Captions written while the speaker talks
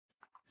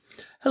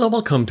Hello,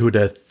 welcome to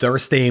the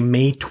Thursday,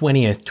 May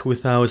 20th,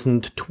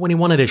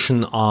 2021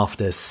 edition of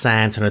the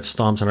SANS Internet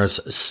Storm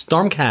Center's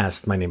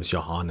Stormcast. My name is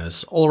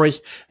Johannes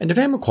Ulrich, and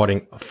today I'm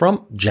recording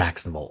from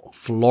Jacksonville,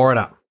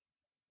 Florida.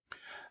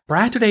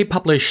 Brad today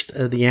published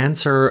the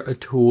answer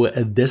to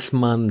this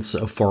month's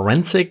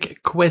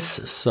forensic quiz.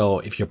 So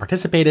if you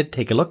participated,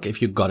 take a look.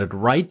 If you got it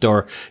right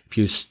or if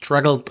you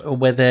struggled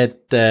with it,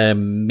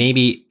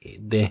 maybe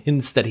the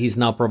hints that he's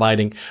now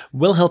providing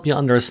will help you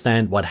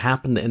understand what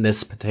happened in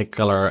this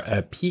particular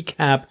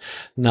PCAP.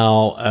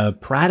 Now,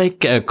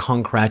 Pradek,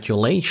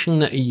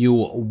 congratulations. You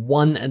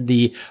won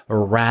the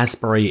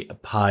Raspberry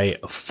Pi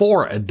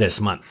 4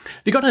 this month.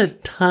 We got a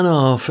ton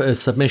of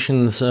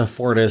submissions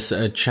for this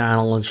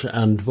challenge,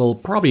 and we'll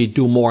probably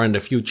do more in the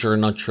future.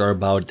 Not sure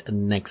about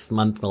next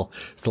month. We'll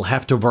still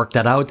have to work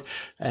that out.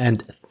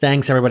 And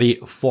thanks everybody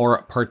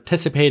for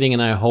participating,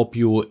 and I hope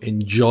you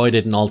enjoyed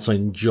it and also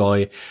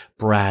enjoy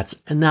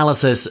Brad's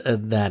analysis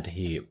that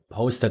he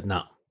posted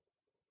now.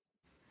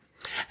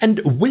 And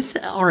with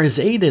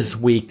RSA this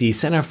week, the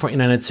Center for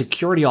Internet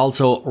Security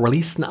also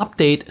released an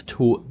update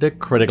to the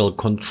critical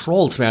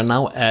controls. We are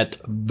now at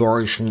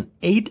version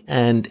 8,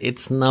 and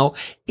it's now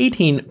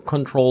 18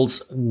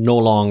 controls, no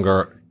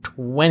longer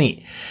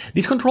 20.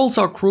 These controls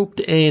are grouped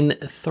in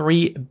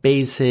three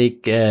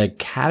basic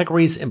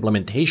categories,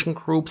 implementation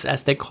groups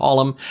as they call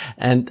them,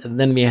 and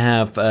then we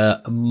have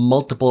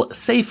multiple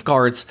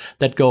safeguards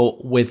that go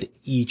with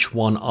each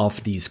one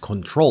of these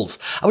controls.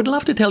 I would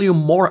love to tell you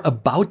more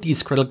about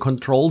these critical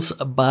controls,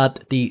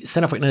 but the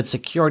Center for Internet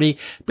Security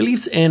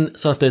believes in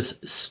sort of this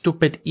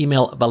stupid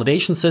email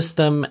validation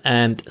system,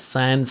 and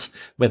SANS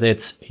with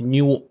its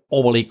new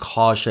overly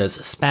cautious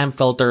spam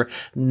filter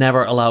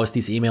never allows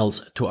these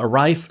emails to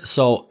arrive.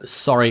 So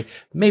sorry,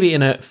 maybe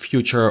in a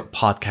future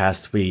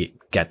podcast we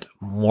get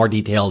more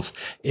details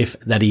if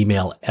that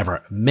email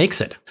ever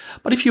makes it.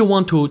 But if you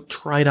want to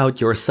try it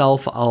out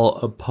yourself,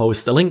 I'll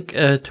post a link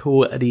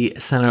to the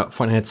Center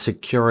for Internet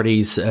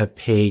Security's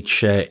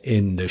page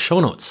in the show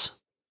notes.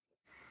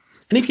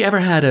 And if you ever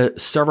had a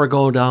server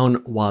go down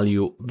while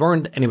you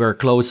weren't anywhere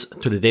close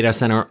to the data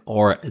center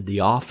or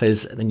the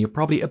office, then you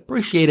probably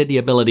appreciated the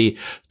ability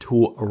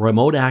to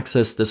remote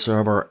access the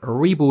server,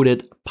 reboot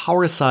it,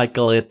 power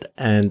cycle it,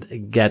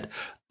 and get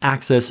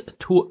access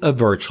to a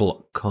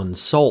virtual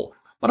console.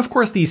 But of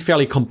course, these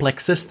fairly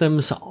complex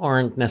systems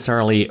aren't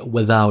necessarily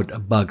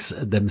without bugs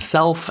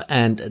themselves,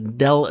 and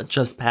Dell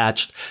just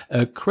patched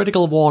a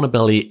critical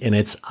vulnerability in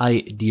its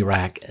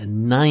iDRAC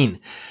 9.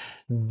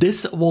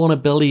 This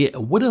vulnerability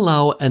would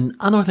allow an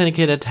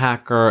unauthenticated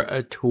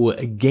attacker to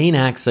gain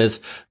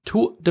access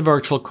to the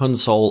virtual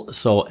console,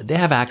 so they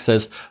have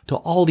access to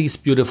all these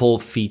beautiful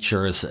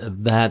features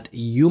that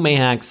you may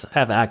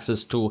have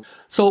access to.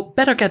 So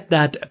better get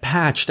that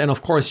patched, and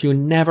of course you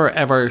never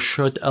ever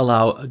should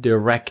allow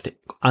direct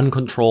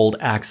uncontrolled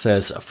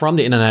access from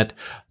the internet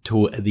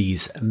to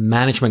these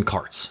management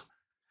cards.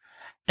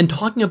 And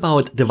talking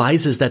about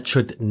devices that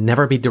should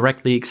never be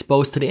directly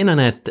exposed to the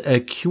internet,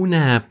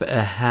 QNAP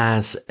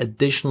has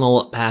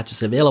additional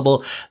patches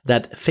available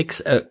that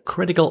fix a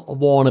critical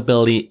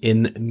vulnerability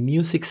in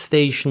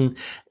MuscStation.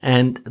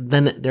 And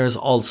then there's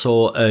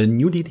also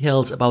new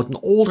details about an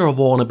older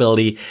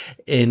vulnerability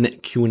in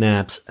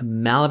QNAP's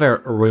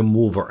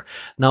MalwareRemover.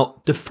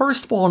 Now, the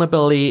first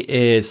vulnerability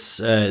is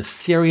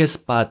serious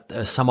but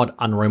somewhat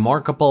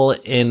unremarkable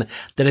in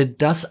that it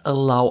does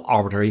allow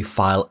arbitrary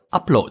file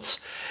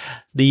uploads.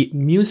 The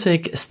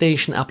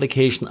MuscStation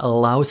application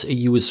allows a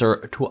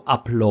user to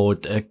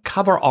upload a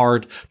cover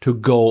art to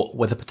go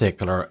with a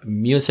particular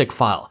music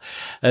file.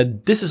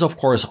 This is of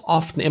course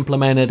often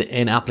implemented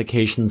in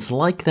applications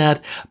like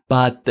that,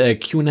 but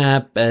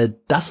QNAP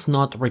does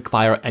not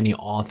require any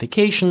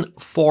authentication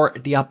for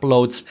the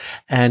uploads,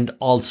 and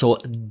also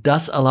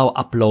does allow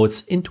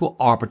uploads into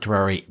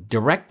arbitrary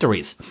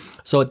directories.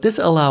 So this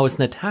allows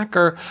an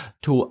attacker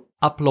to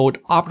upload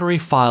arbitrary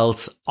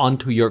files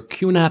onto your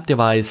QNAP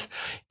device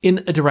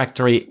in a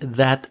directory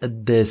that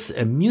this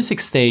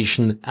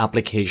MuscStation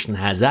application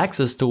has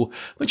access to,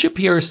 which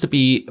appears to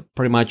be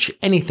pretty much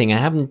anything. I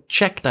haven't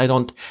checked. I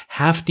don't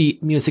have the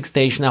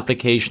MuscStation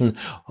application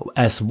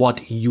as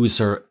what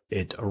user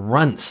it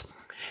runs.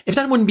 If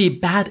that wouldn't be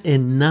bad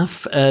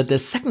enough, the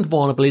second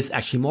vulnerability is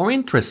actually more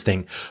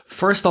interesting.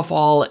 First of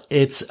all,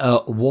 it's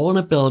a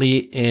vulnerability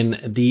in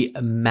the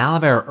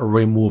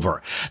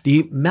MalwareRemover.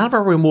 The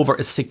MalwareRemover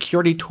is a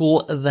security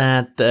tool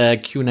that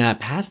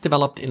QNAP has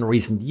developed in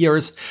recent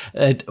years.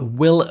 It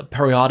will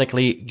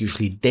periodically,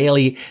 usually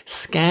daily,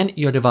 scan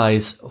your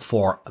device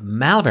for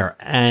malware.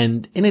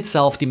 And in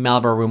itself, the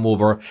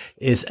MalwareRemover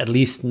is at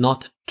least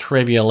not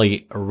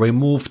trivially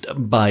removed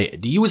by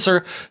the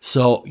user,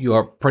 so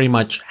you pretty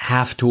much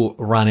have to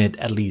run it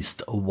at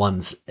least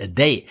once a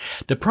day.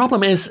 The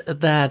problem is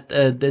that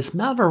this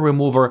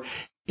MalwareRemover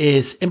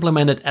is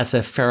implemented as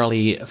a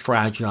fairly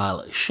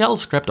fragile shell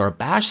script or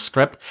bash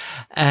script,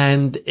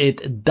 and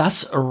it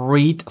does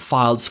read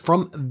files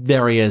from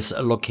various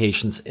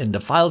locations in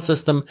the file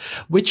system,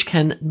 which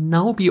can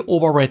now be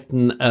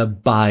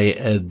overwritten by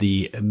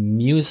the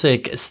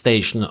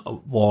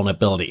MuscStation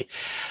vulnerability.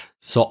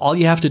 So all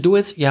you have to do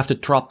is you have to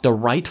drop the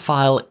right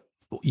file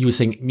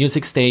using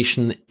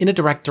MuscStation in a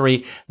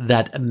directory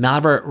that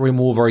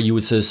MalwareRemover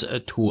uses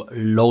to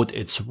load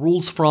its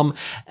rules from,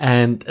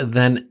 and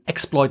then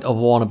exploit a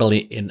vulnerability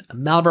in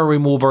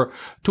MalwareRemover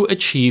to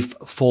achieve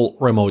full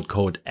remote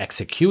code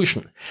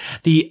execution.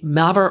 The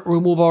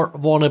MalwareRemover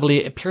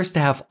vulnerability appears to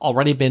have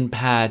already been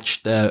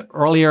patched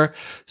earlier,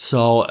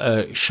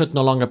 so should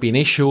no longer be an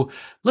issue. A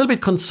little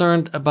bit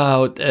concerned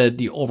about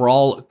the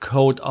overall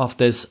code of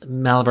this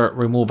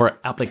MalwareRemover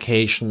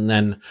application,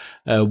 and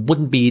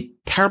wouldn't be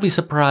terribly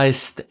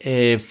surprised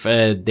if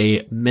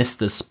they missed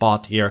the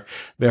spot here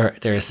where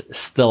there's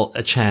still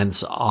a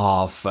chance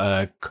of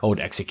code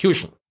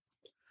execution.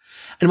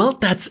 And well,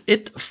 that's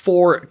it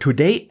for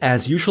today.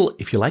 As usual,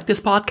 if you like this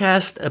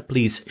podcast,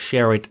 please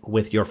share it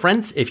with your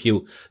friends. If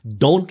you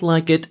don't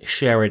like it,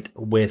 share it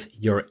with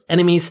your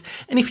enemies.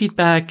 Any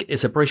feedback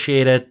is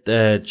appreciated.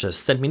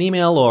 Just send me an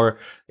email, or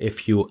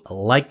if you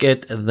like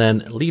it,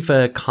 then leave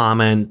a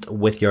comment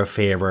with your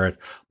favorite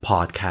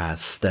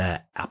podcast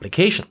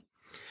application.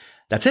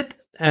 That's it,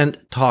 and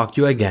talk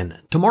to you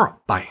again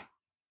tomorrow. Bye.